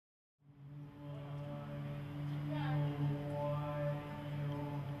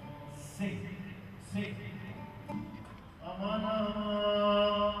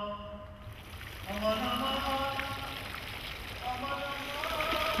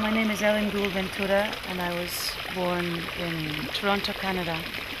My name is Gould Ventura, and I was born in Toronto, Canada,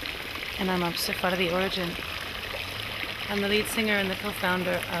 and I'm of Sephardi origin. I'm the lead singer and the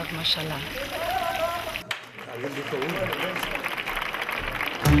co-founder of Mashalá.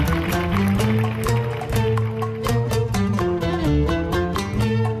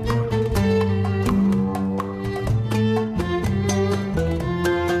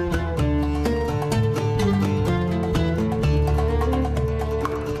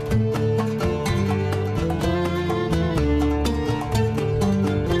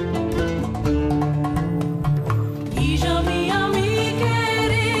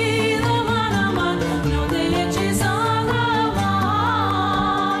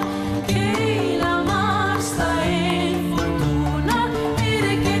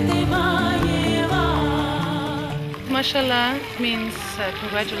 Mashalá means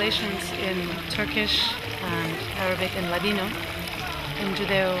congratulations in Turkish and Arabic and Ladino, in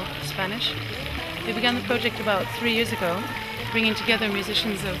Judeo-Spanish. We began the project about 3 years ago, bringing together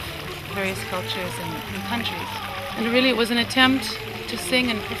musicians of various cultures and countries. And really it was an attempt to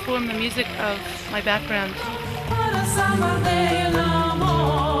sing and perform the music of my background.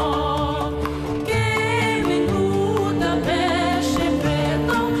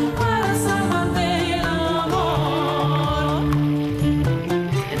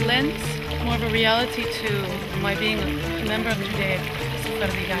 Reality to my being a member of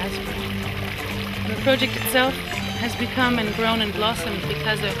Canadiense-Sefardí diaspora. And the project itself has become and grown and blossomed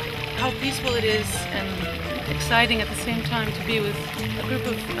because of how peaceful it is and exciting at the same time to be with a group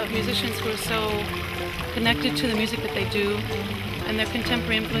of musicians who are so connected to the music that they do and their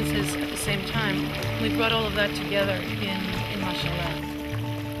contemporary influences at the same time. We brought all of that together in Mashalá.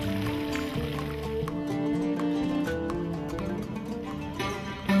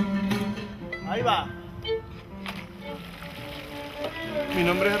 Ahí va. Mi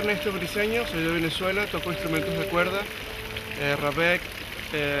nombre es Ernesto, Briceño, soy de Venezuela, toco instrumentos de cuerda, rabec,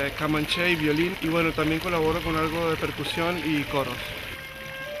 camanché y violín, y bueno, también colaboro con algo de percusión y coros.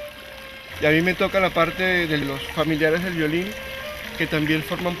 Y a mí me toca la parte de los familiares del violín, que también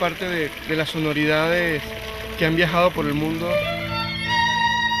forman parte de las sonoridades que han viajado por el mundo.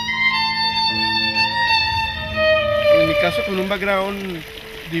 En mi caso, con un background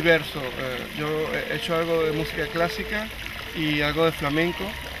diverso. Yo he hecho algo de música clásica y algo de flamenco.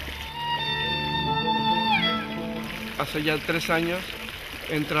 Hace ya 3 años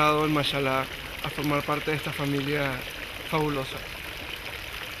he entrado en Mashalá a formar parte de esta familia fabulosa.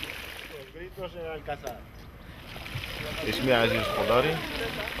 Los gritos en Alcázar. اسمي عزيز خضاري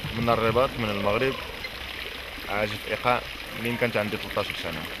من الرباط من المغرب، عازف إيقاع من كانت عندي 13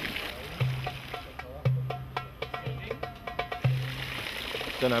 سنة.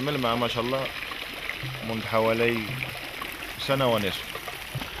 نعمل مع ما شاء الله منذ حوالي 1.5 سنة.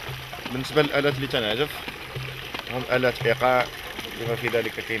 بالنسبة للآلات اللي تنعزف هم آلات إيقاع، بما في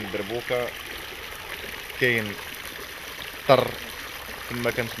ذلك كاين الدربوكة، كاين طر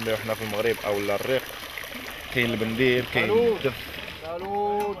كما كنسميوه حنا في المغرب أو الريق، كاين البندير، كاين الدف.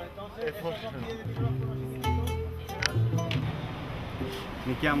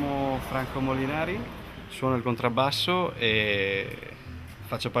 Mi chiamo Franco Molinari, suono il contrabbasso e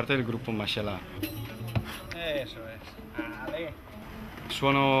faccio parte del gruppo Mashalá.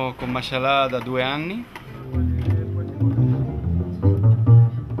 Suono con Mashalá da 2 anni.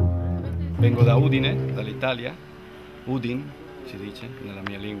 Vengo da Udine, dall'Italia. Udin si dice nella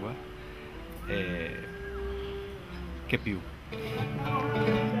mia lingua. Che più?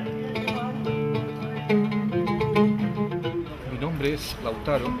 Mi nombre es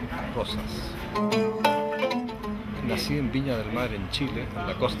Lautaro, Rosas. Nací en Viña del Mar, en Chile, en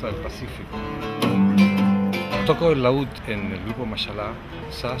la costa del Pacífico. Toco el laúd en el grupo Mashalá,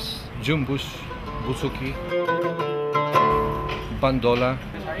 saz, jumbus, buzuki, bandola,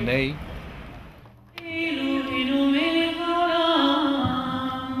 ney.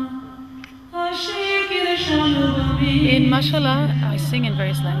 In Mashalá, I sing in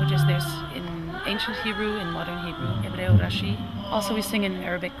various languages. There's in ancient Hebrew, in modern Hebrew, Hebreo, Rashi. Also we sing in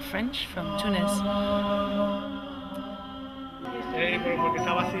Arabic, French from Tunis.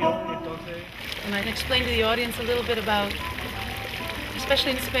 And I'd explain to the audience a little bit about,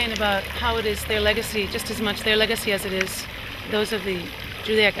 especially in Spain, about how it is their legacy, just as much their legacy as it is those of the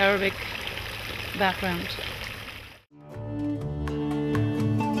Judaic Arabic background.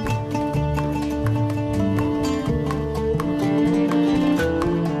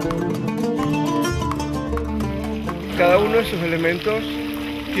 Cada uno de sus elementos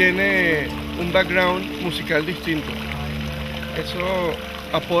tiene un background musical distinto. Eso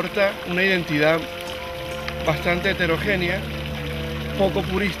aporta una identidad bastante heterogénea, poco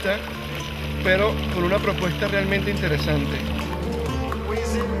purista, pero con una propuesta realmente interesante.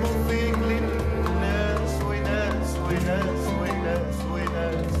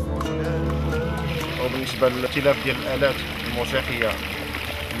 وبالنسبة للاختلاف ديال الآلات الموسيقية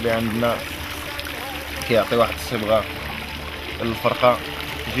اللي عندنا كيعطي واحد الصبغة الفرقة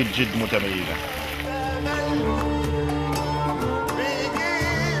جد متميزة.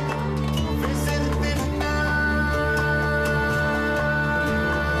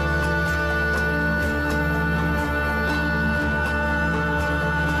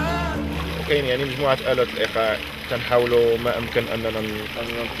 وكاين يعني مجموعة آلات الإيقاع تنحاولوا ما أمكن أننا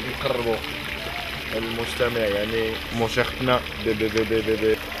نقربوا المستمع يعني موسيقتنا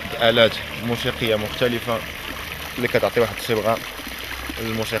بآلات موسيقية مختلفة اللي كتعطي واحد الصبغة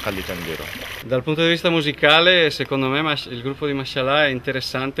للموسيقى اللي تنديرو. Dal punto di vista musicale, secondo me il gruppo di Mashalá è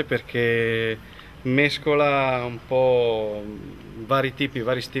interessante perché mescola un po' vari tipi,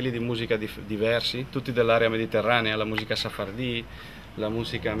 vari stili di musica diversi, tutti dell'area mediterranea, la musica Sefardí, la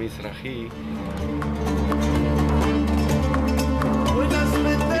musica Mizrahi.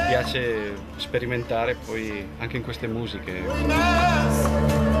 Mi piace sperimentare poi anche in queste musiche.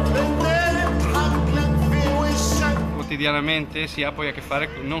 Quotidianamente si ha poi a che fare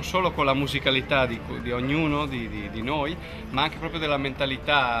non solo con la musicalità di ognuno di noi, ma anche proprio della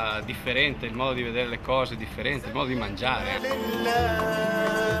mentalità differente, il modo di vedere le cose differente, il modo di mangiare.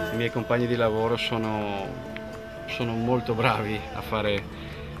 I miei compagni di lavoro sono molto bravi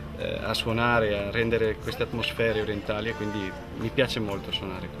a suonare, a rendere queste atmosfere orientali e quindi mi piace molto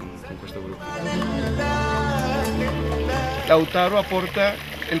suonare con questo gruppo. Lautaro aporta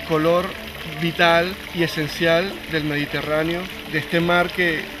el color vital y esencial del Mediterráneo, de este mar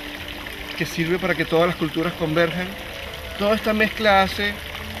que sirve para que todas las culturas converjan. Toda esta mezcla hace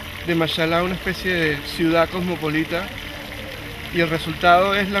de Mashalá una especie de ciudad cosmopolita y el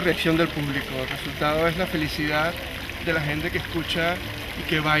resultado es la reacción del público, el resultado es la felicidad de la gente que escucha y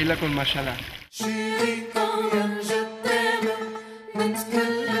que baila con Mashalá.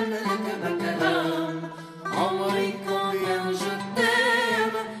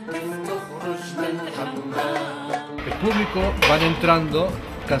 El público van entrando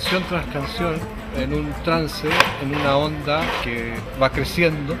canción tras canción en un trance, en una onda que va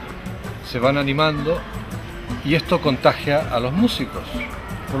creciendo, se van animando y esto contagia a los músicos.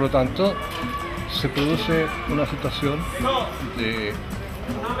 Por lo tanto, se produce una situación de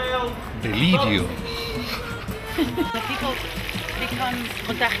delirio. The people become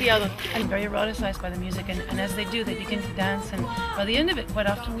contagiados and very eroticized by the music, and as they do, they begin to dance, and by the end of it, quite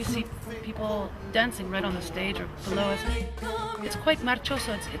often we see people dancing right on the stage or below us. It's quite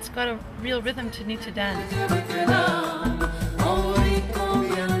marchoso, it's got a real rhythm to need to dance.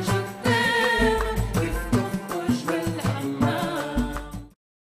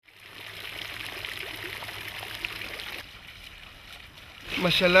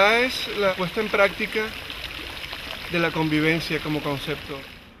 Mashalá es la puesta en práctica de la convivencia como concepto.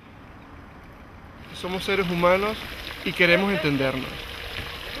 Somos seres humanos y queremos entendernos.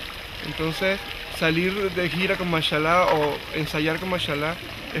 Entonces, salir de gira con Mashalá o ensayar con Mashalá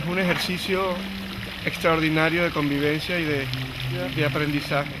es un ejercicio extraordinario de convivencia y de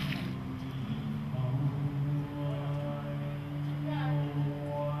aprendizaje.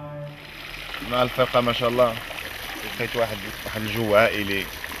 مع الفرقة ما شاء الله لقيت واحد الجو عائلي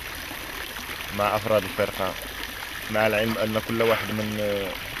مع أفراد الفرقة، مع العلم أن كل واحد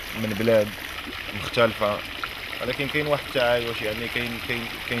من بلاد مختلفة، ولكن كاين واحد التعايش، يعني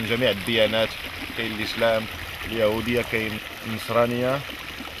كاين جميع الديانات، كاين الإسلام، اليهودية، كاين النصرانية،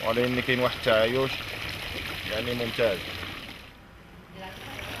 ولكن كاين واحد التعايش يعني ممتاز.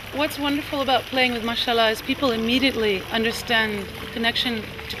 What's wonderful about playing with Mashalá is people immediately understand the connection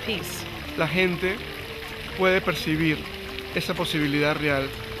to peace. La gente puede percibir esa posibilidad real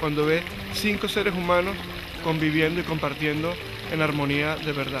cuando ve 5 seres humanos conviviendo y compartiendo en armonía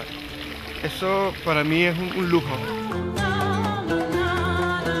de verdad. Eso para mí es un lujo.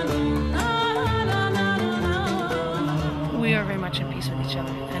 We are very much in peace with each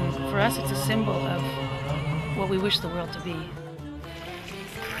other, and for us it's a symbol of what we wish the world to be.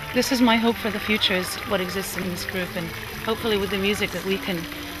 This is my hope for the future, is what exists in this group, and hopefully with the music that we can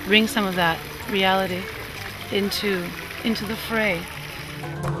bring some of that reality into the fray.